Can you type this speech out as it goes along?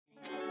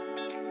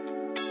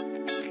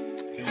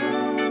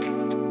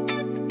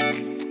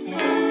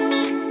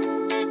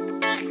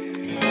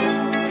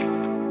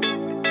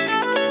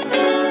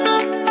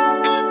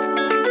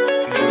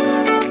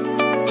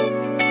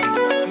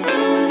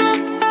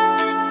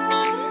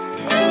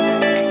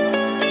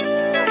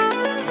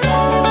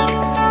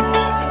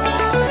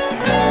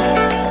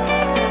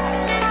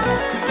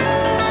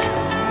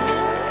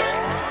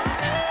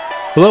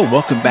Hello,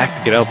 welcome back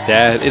to Get Up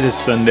Dad. It is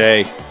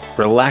Sunday,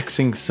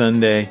 relaxing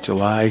Sunday,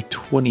 July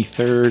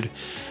 23rd,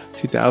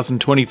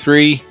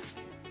 2023.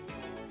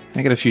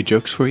 I got a few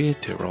jokes for you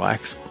to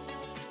relax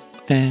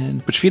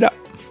and put your feet up.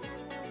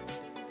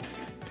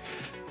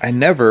 I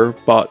never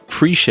bought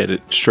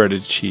pre-shredded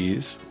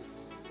cheese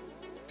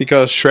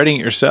because shredding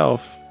it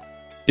yourself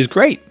is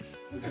great.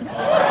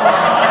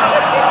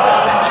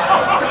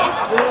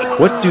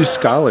 What do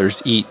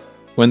scholars eat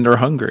when they're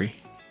hungry?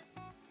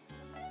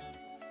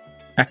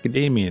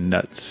 Macadamia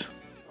nuts.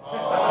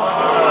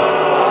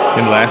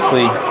 And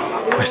lastly,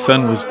 my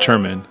son was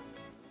determined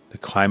to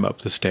climb up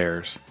the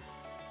stairs.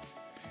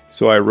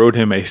 So I wrote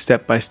him a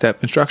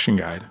step-by-step instruction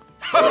guide.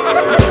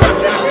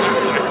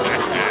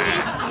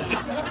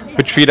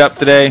 Put your feet up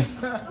today.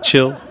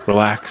 Chill,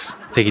 relax,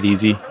 take it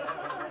easy.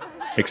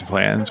 Make some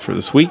plans for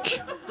this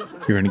week.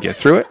 You're going to get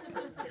through it.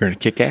 You're going to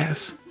kick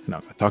ass. And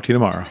I'm going to talk to you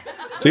tomorrow.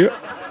 See you.